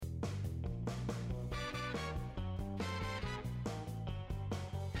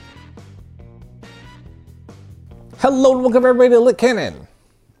Hello and welcome everybody to Lit Cannon.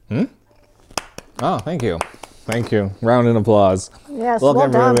 Oh, thank you. Thank you. Round in applause. Yes,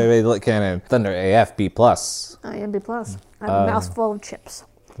 welcome well done. everybody to Lit Cannon. Thunder AF B+. I am B+. I have a mouthful of chips.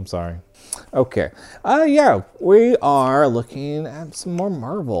 I'm sorry. Okay. Yeah, we are looking at some more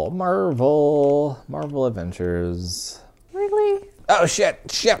Marvel Adventures. Really? Oh, shit.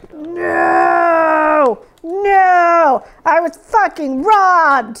 No! No! I was fucking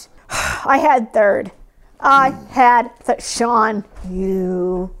robbed! I had third. Sean,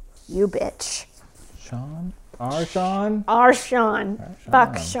 you bitch. Sean? Our Sean? Our Sean.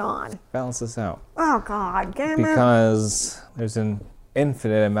 Fuck Sean. Balance this out. Oh, God, damn it. Because there's an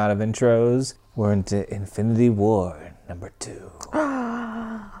infinite amount of intros. We're into Infinity War number 2.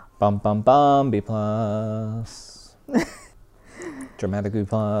 Bum bum bum, B+. Dramatically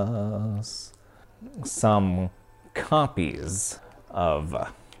plus. Some copies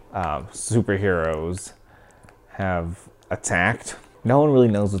of superheroes have attacked. No one really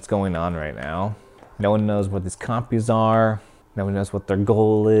knows what's going on right now. No one knows what these copies are. No one knows what their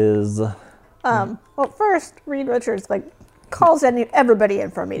goal is. Well, first, Reed Richards calls everybody in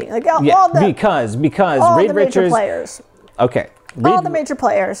for a meeting. Because all Reed Reed Richards, Richards. players. Okay. All the major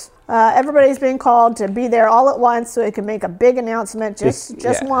players. Everybody's being called to be there all at once so he can make a big announcement. Just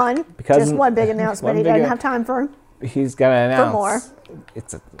one big announcement. He doesn't have time for. He's got to announce. For more.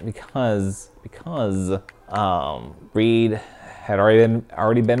 It's because Reed had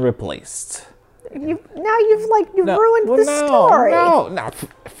already been replaced. You've ruined the story. No.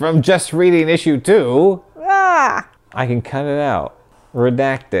 From just reading issue 2. Ah. I can cut it out.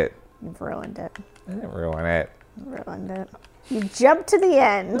 Redact it. You've ruined it. I didn't ruin it. You ruined it. You jumped to the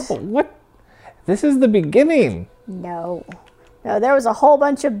end. No, what? This is the beginning. No, there was a whole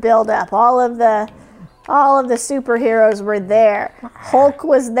bunch of build-up. All of the superheroes were there. Hulk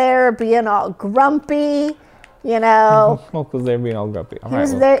was there being all grumpy, Hulk was there being all grumpy. He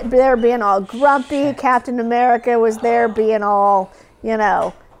was there being all grumpy. Captain America was there being all,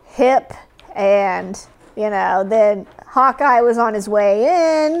 hip. And, then Hawkeye was on his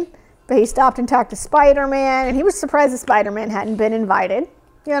way in. But he stopped and talked to Spider-Man. And he was surprised that Spider-Man hadn't been invited.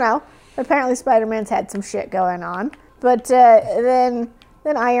 Apparently Spider-Man's had some shit going on. But then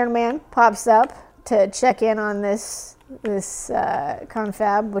Iron Man pops up to check in on this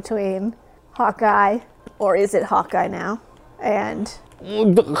confab between Hawkeye, or is it Hawkeye now, and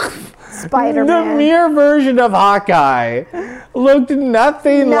Spider-Man. The mere version of Hawkeye looked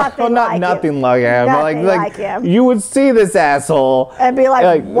nothing like him. Like him. You would see this asshole and be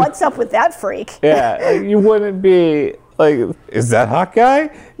like, what's up with that freak? Yeah, you wouldn't be like, is that Hawkeye?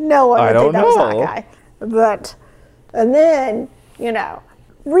 No one would think that was Hawkeye. But, and then,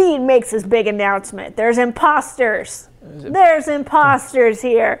 Reed makes his big announcement. There's imposters. There's imposters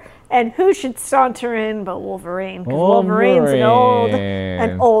here. And who should saunter in but Wolverine? Because Wolverine's an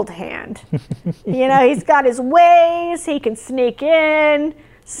old hand. He's got his ways. He can sneak in.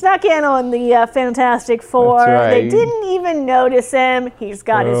 Snuck in on the Fantastic Four. That's right. They didn't even notice him. He's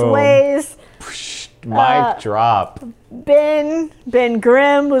got his ways. Mic drop. Ben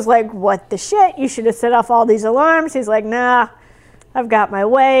Grimm was like, what the shit? You should have set off all these alarms. He's like, nah, I've got my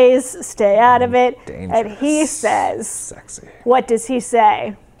ways. Stay out of it. Dangerous. And he says, sexy. What does he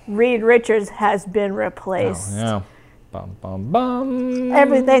say? Reed Richards has been replaced. Oh, yeah. Bum, bum, bum.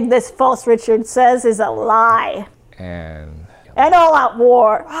 Everything this false Richard says is a lie. And all out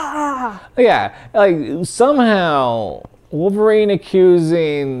war. Yeah, somehow Wolverine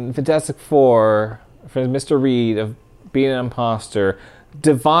accusing Fantastic Four for Mr. Reed of being an imposter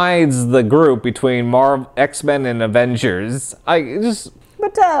divides the group between X-Men and Avengers. But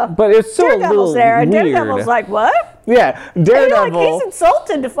it's so Daredevil's there, and Daredevil's like, what? Yeah, Daredevil. He's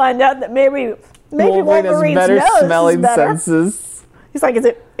insulted to find out that maybe Wolverine's has better nose smelling is better. senses. He's like, is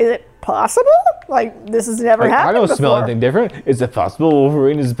it possible? Like, this has never happened before. I don't smell anything different. Is it possible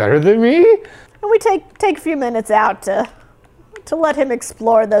Wolverine is better than me? And we take a few minutes out to let him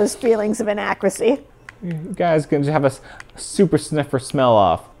explore those feelings of inaccuracy. You guys can just have a super sniffer smell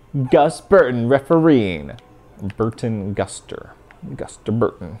off. Gus Burton refereeing. Burton Guster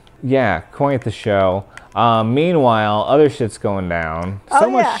Burton. Yeah, quite the show. Meanwhile, other shit's going down.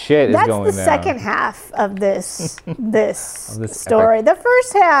 Much shit is going down. That's the second half of this story. Epic. The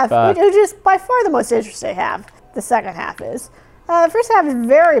first half, which is by far the most interesting half. The second half is. The first half is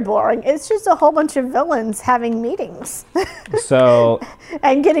very boring. It's just a whole bunch of villains having meetings.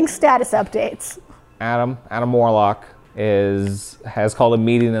 And getting status updates. Adam Warlock has called a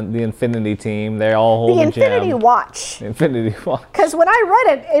meeting of the Infinity team. They all hold the a jam. Infinity Watch. Infinity Watch. Because when I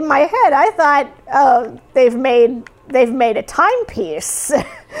read it in my head, I thought, oh, they've made they've made a timepiece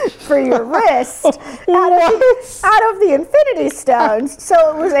for your wrist out of the Infinity Stones.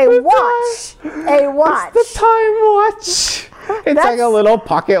 So it was a watch. A watch. It's the time watch. It's like a little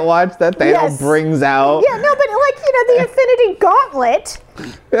pocket watch that Thanos brings out. Yeah, no, but the Infinity Gauntlet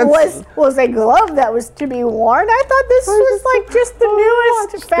was a glove that was to be worn. I thought this was like just the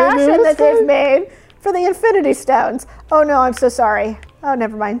newest fashion that they've made for the Infinity Stones. Oh no, I'm so sorry. Oh,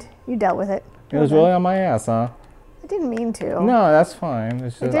 never mind. You dealt with it. It was really on my ass, huh? I didn't mean to. No, that's fine.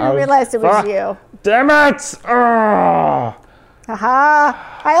 It's just, I didn't realize it was you. Damn it! Haha!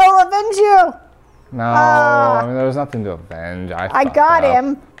 I'll avenge you. No, I mean, there was nothing to avenge. I got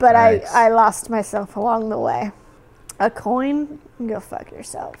him, but Thanks. I lost myself along the way. A coin? Go fuck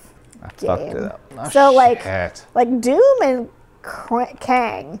yourself. I fucked it up. Oh, So shit. like Doom and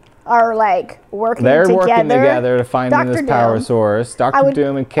Kang are like working They're together. working together to find Dr. this power Doom. source. I Dr. would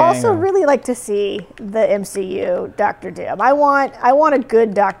Doom and Kang. also really like to see the MCU Dr. Doom. I want a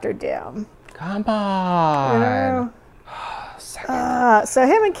good Dr. Doom. Come on. So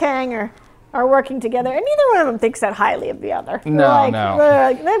him and Kang are working together, and neither one of them thinks that highly of the other. No.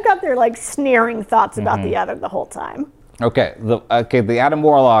 They've got their like sneering thoughts about the other the whole time. Okay, the Adam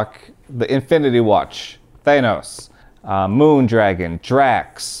Warlock, the Infinity Watch, Thanos, Moondragon,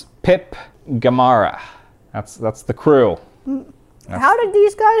 Drax, Pip, Gamora. That's the crew. How did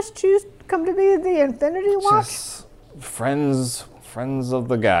these guys choose to come to be the Infinity Watch? Just friends of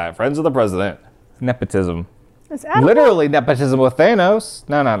the guy, friends of the president. Nepotism. Is Adam Literally nepotism with Thanos.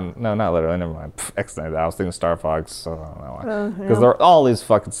 No, not literally. Never mind. X-Men. I was thinking Star Fox. So I don't know why. Because they're all these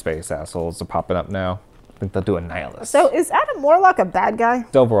fucking space assholes are popping up now. I think they'll do a Nihilus. So is Adam Warlock a bad guy?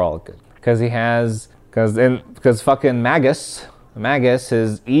 It's overall good because fucking Magus,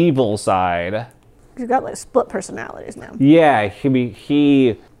 his evil side. He's got like split personalities now. Yeah,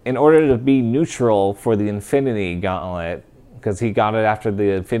 he in order to be neutral for the Infinity Gauntlet, because he got it after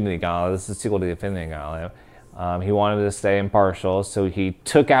the Infinity Gauntlet. This is the sequel to the Infinity Gauntlet. He wanted to stay impartial, so he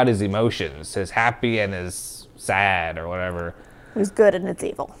took out his emotions, his happy and his sad or whatever. It's good and it's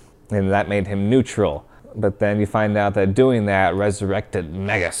evil. And that made him neutral. But then you find out that doing that resurrected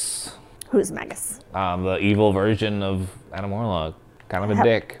Magus. Who's Magus? The evil version of Adam Warlock. Kind of a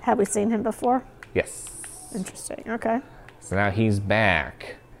dick. Have we seen him before? Yes. Interesting. Okay. So now he's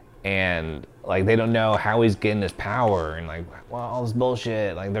back. And like they don't know how he's getting his power and like, well, all this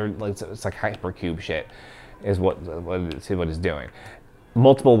bullshit. Like they're like it's like hypercube shit is what he's doing.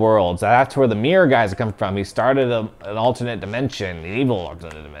 Multiple worlds. That's where the mirror guys come from. He started an alternate dimension, an evil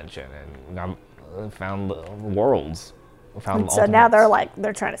alternate dimension, and found worlds. So now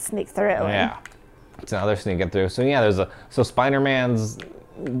they're trying to sneak through. Yeah. So now they're sneaking through. So yeah, so Spider-Man's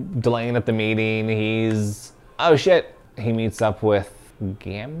delaying at the meeting. Oh shit. He meets up with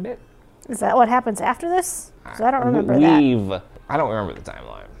Gambit. Is that what happens after this? 'Cause I don't remember that. I don't remember the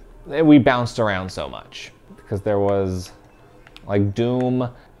timeline. We bounced around so much because there was like Doom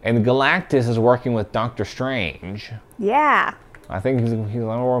and Galactus is working with Doctor Strange. Yeah. I think he's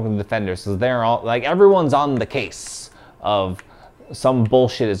working with the Defenders. So they're all like everyone's on the case of some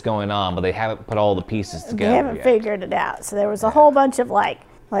bullshit is going on, but they haven't put all the pieces together. They haven't figured it out. So there was a whole bunch of like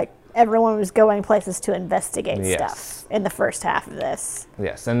everyone was going places to investigate stuff in the first half of this.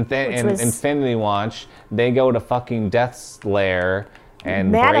 Yes, and in Infinity Watch, they go to fucking Death's lair and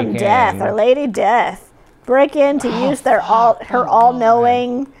Madam break Death in. or Lady Death break in to use her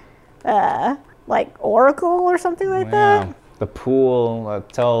all-knowing like oracle or something like that. The pool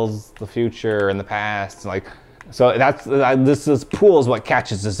that tells the future and the past, like. So this pool is what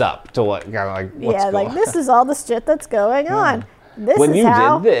catches us up to what kind of like what's going on. This is all the shit that's going on. This when is you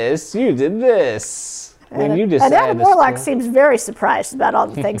how, did this, you did this. When you decided and Adam Warlock seems very surprised about all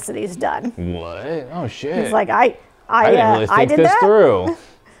the things that he's done. What? Oh shit! He's like, I didn't really think did this that? through.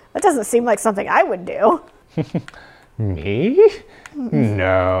 That doesn't seem like something I would do. Me?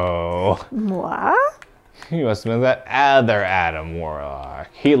 No. What? You must have been that other Adam Warlock.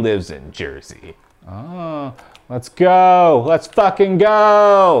 He lives in Jersey. Oh, let's go. Let's fucking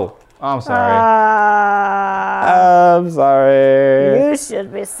go. Oh, I'm sorry. I'm sorry. You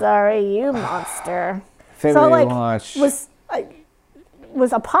should be sorry, you monster. Infinity Watch. Was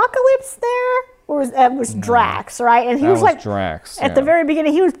Apocalypse there? Or was Drax, right? And he was like Drax. At the very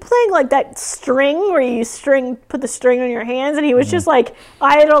beginning, he was playing like that string where you put the string on your hands, and he was just like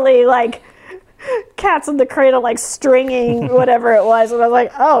idly like cats in the cradle, like stringing whatever it was. And I was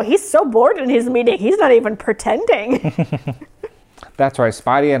like, oh, he's so bored in his meeting, he's not even pretending. That's right.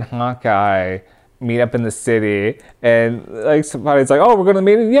 Spidey and Hawkeye meet up in the city, and like somebody's like, "Oh, we're gonna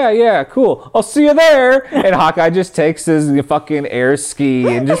meet." Yeah, cool. I'll see you there. And Hawkeye just takes his fucking air ski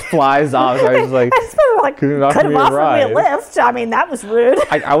and just flies off. So I was like, could have offered me a lift. I mean, that was rude.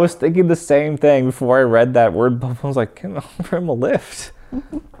 I was thinking the same thing before I read that word bubble. I was like, can I offer him a lift?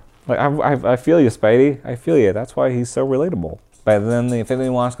 Like I feel you, Spidey. I feel you. That's why he's so relatable. But then the Infinity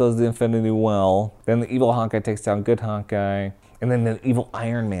Watch goes to the Infinity Well. Then the evil Hawkeye takes down good Hawkeye. And then the evil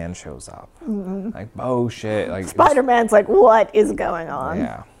Iron Man shows up. Like, oh shit. Like Spider-Man's like, what is going on?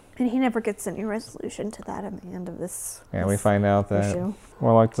 Yeah. And he never gets any resolution to that at the end of this. Yeah, we find out that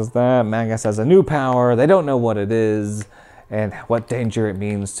Warlock does that. Magus has a new power. They don't know what it is and what danger it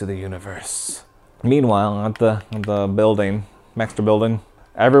means to the universe. Meanwhile, at the building, Maxter building,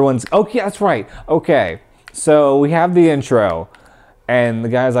 everyone's, okay, that's right. Okay, so we have the intro. And the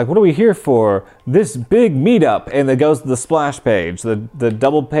guy's like, what are we here for? This big meetup. And it goes to the splash page, the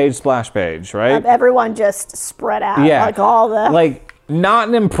double page splash page, right? Everyone just spread out. Yeah. Like all the... Like, not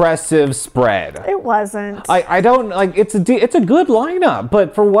an impressive spread. It wasn't. I don't, like, it's a good lineup.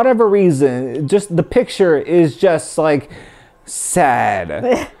 But for whatever reason, just the picture is just, like,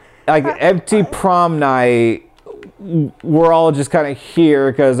 sad. Like, empty prom night. We're all just kind of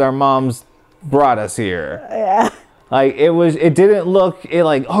here because our moms brought us here. Yeah. Like, it didn't look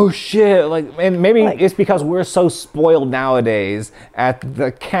like, oh shit, like, and maybe it's because we're so spoiled nowadays at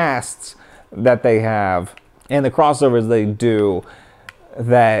the casts that they have and the crossovers they do,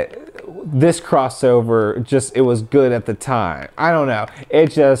 that this crossover it was good at the time. I don't know.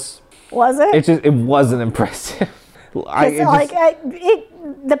 It just... Was it? It wasn't impressive. Part of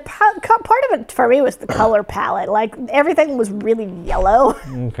it for me was the color palette. Like, everything was really yellow.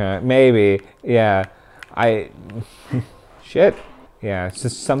 Okay, maybe, yeah. Shit. Yeah, it's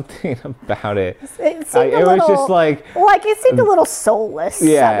just something about it. It seemed was just like it seemed a little soulless.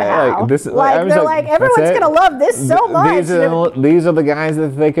 Yeah, somehow. Everyone's gonna love this so much. These are the guys that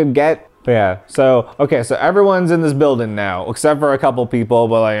they could get. Yeah. So everyone's in this building now, except for a couple people.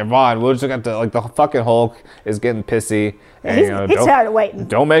 But like Vaughn, we'll just got to the fucking Hulk is getting pissy. And, he's tired of waiting.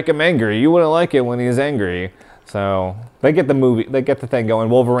 Don't make him angry. You wouldn't like it when he's angry. So they get the thing going.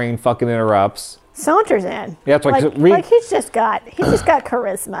 Wolverine fucking interrupts. Saunters in. Yeah, that's like he's just got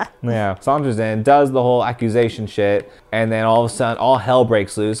charisma. Yeah, Saunters in, does the whole accusation shit, and then all of a sudden, all hell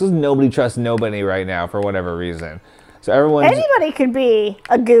breaks loose because nobody trusts nobody right now for whatever reason. So anybody could be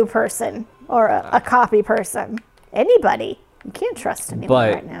a goo person or a copy person. Anybody. You can't trust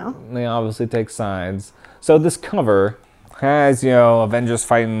anyone right now. They obviously take sides. So this cover has Avengers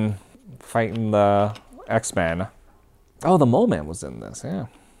fighting the X-Men. Oh, the Mole Man was in this. Yeah.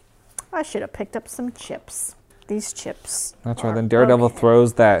 I should have picked up some chips. These chips. That's right. Then Daredevil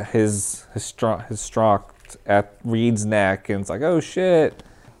throws his straw at Reed's neck, and it's like, oh shit.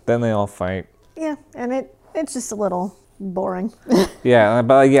 Then they all fight. Yeah, and it's just a little boring. Yeah,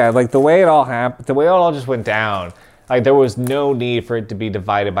 but like the way it all happened, the way it all just went down. Like there was no need for it to be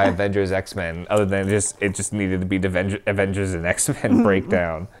divided by Avengers X-Men, other than it just needed to be Avengers and X-Men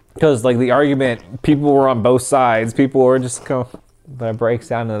breakdown. Because like the argument, people were on both sides. People were just that breaks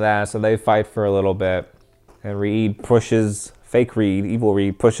down to that, so they fight for a little bit, and evil Reed pushes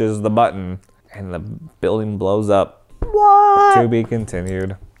the button, and the building blows up. What? To be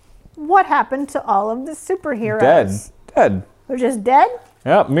continued. What happened to all of the superheroes? Dead. They're just dead?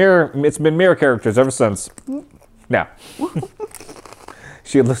 Yep, it's been mirror characters ever since. No.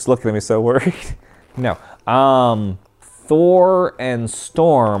 She was looking at me so worried. No. Thor and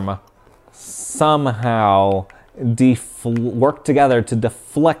Storm somehow work together to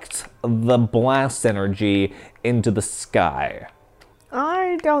deflect the blast energy into the sky.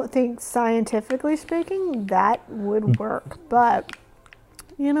 I don't think, scientifically speaking, that would work, but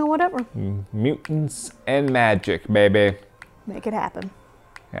whatever. Mutants and magic, baby. Make it happen.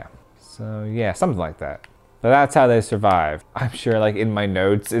 Yeah. So yeah, something like that. But that's how they survive. I'm sure, like in my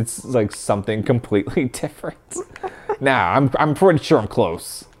notes, it's like something completely different. Nah, I'm pretty sure I'm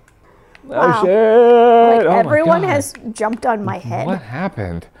close. Wow. Oh shit! Like everyone has jumped on my head. What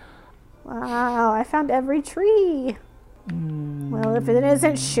happened? Wow, I found every tree. Well, if it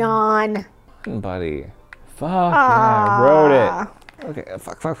isn't Sean. Buddy. Fuck, yeah, I wrote it. Okay,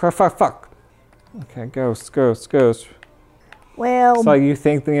 fuck. Okay, ghost. Well, so you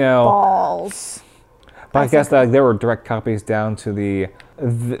think, balls. But I guess that there were direct copies down to the,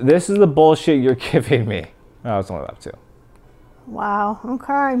 this is the bullshit you're giving me. Oh, it's only up 2. Wow,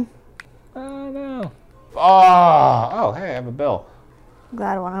 okay. Oh, no. Oh, hey, I have a bill.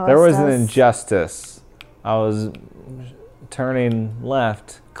 Glad one of us There was does. an injustice. I was turning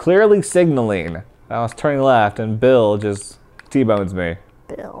left, clearly signaling that I was turning left, and Bill just T-bones me.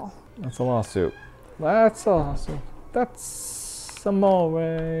 Bill. That's a lawsuit. That's awesome. That's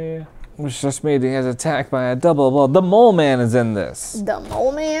Amore. Which just made he has attacked by a double blow. The Mole Man is in this. The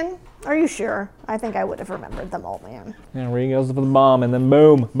Mole Man? Are you sure? I think I would have remembered the Mole Man. And Reed goes for the bomb, and then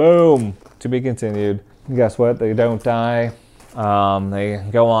boom, boom. To be continued. And guess what? They don't die. They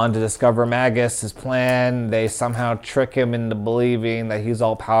go on to discover Magus, his plan. They somehow trick him into believing that he's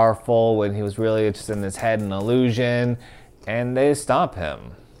all powerful when he was really just in his head an illusion. And they stop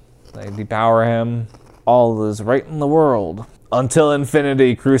him. They depower him. All is right in the world. Until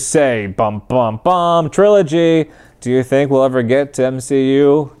Infinity Crusade. Bum, bum, bum. Trilogy. Do you think we'll ever get to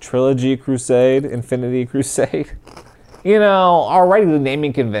MCU? Trilogy Crusade? Infinity Crusade? You know, already the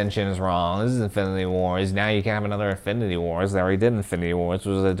naming convention is wrong. This is Infinity Wars. Now you can have another Infinity Wars. They already did Infinity Wars, which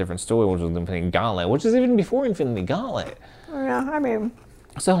was a different story, which was Infinity Gauntlet, which is even before Infinity Gauntlet. Yeah, I mean,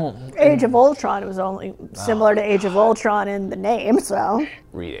 so Age of Ultron was only similar to Age of Ultron in the name, so.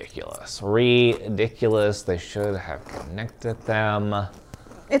 ridiculous. Ridiculous. They should have connected them.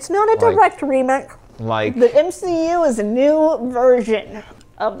 It's not a direct remake. Like, The MCU is a new version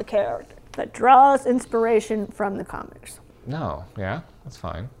of the character that draws inspiration from the comics. no, yeah, that's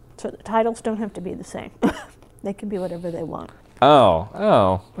fine. So the titles don't have to be the same. They can be whatever they want. Yeah,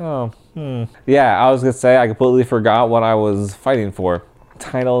 I was gonna say I completely forgot what I was fighting for.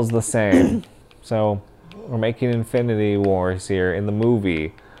 Title's the same. So we're making Infinity Wars here in the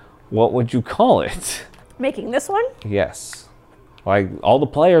movie. What would you call it? Making this one? Yes. Like, all the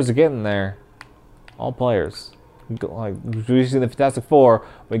players are getting there. All players. Like, we see the Fantastic Four.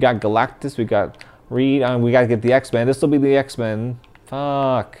 We got Galactus. We got Reed. We gotta get the X-Men. This will be the X-Men.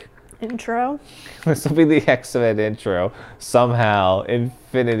 Fuck. Intro? This will be the X-Men intro. Somehow,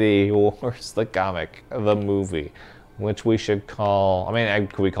 Infinity Wars, the comic, the movie, which we should call, I mean,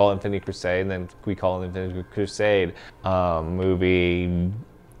 could we call it Infinity Crusade? And then could we call it Infinity Crusade movie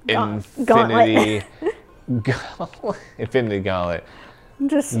Infinity Gauntlet. Infinity Gauntlet.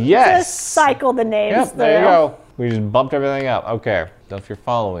 Just cycle the names. Yep, there you go. We just bumped everything up. Okay, so if you're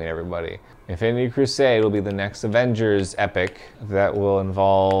following everybody, Infinity Crusade will be the next Avengers epic that will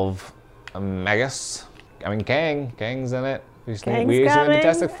involve Magus. I mean, Kang. Kang's in it. We see the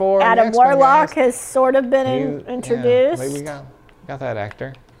Fantastic Four. Adam Warlock has sort of been introduced. Yeah, we got that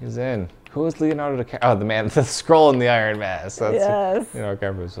actor. He's in. Who is Leonardo DiCaprio? Oh, the man, the scroll in the Iron Mask. That's yes. You know what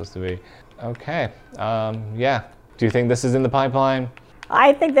DiCaprio is supposed to be. Okay. Yeah. Do you think this is in the pipeline?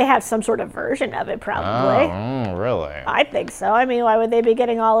 I think they have some sort of version of it, probably. Oh, really? I think so. I mean, why would they be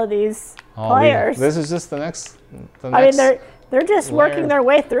getting all of these players? This is just the next. I mean, they're just working their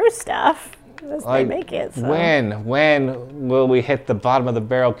way through stuff as they make it. So. When will we hit the bottom of the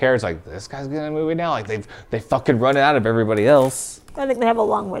barrel characters? Like, this guy's getting a movie now. Like, they fucking run out of everybody else. I think they have a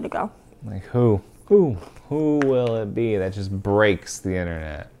long way to go. Like, who will it be that just breaks the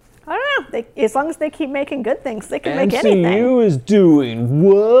internet? I don't know. As long as they keep making good things, they can make anything. MCU is doing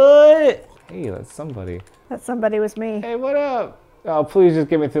what? Hey, that's somebody. That somebody was me. Hey, what up? Oh, please just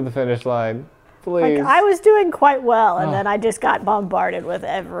get me through the finish line. Please. Like, I was doing quite well, and then I just got bombarded with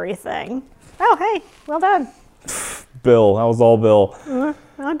everything. Oh, hey, well done. Bill, that was all Bill. Well,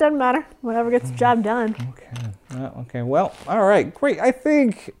 it doesn't matter. Whatever gets the job done. Okay. Okay. Well, all right. Great. I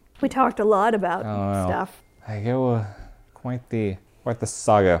think we talked a lot about stuff. I go quite the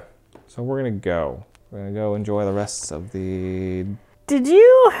saga. So we're gonna go enjoy the rest of the. Did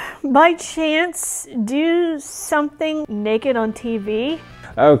you, by chance, do something naked on TV?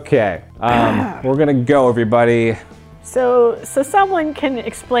 Okay, we're gonna go, everybody. So someone can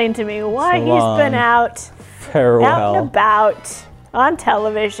explain to me why he's been out and about on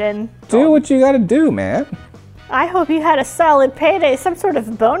television. Do what you gotta do, man. I hope you had a solid payday, some sort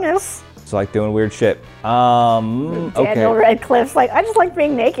of bonus. It's like doing weird shit. Daniel Radcliffe's like, I just like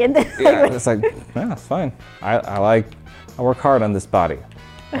being naked. Yeah, it's like, yeah, it's fine. I work hard on this body.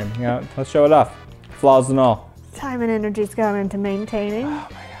 And, you know, let's show it off. Flaws and all. Time and energy's gone into maintaining. Oh my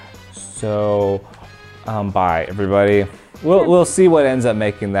god. So, bye everybody. We'll see what ends up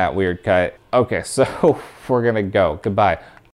making that weird cut. Okay, so we're gonna go. Goodbye.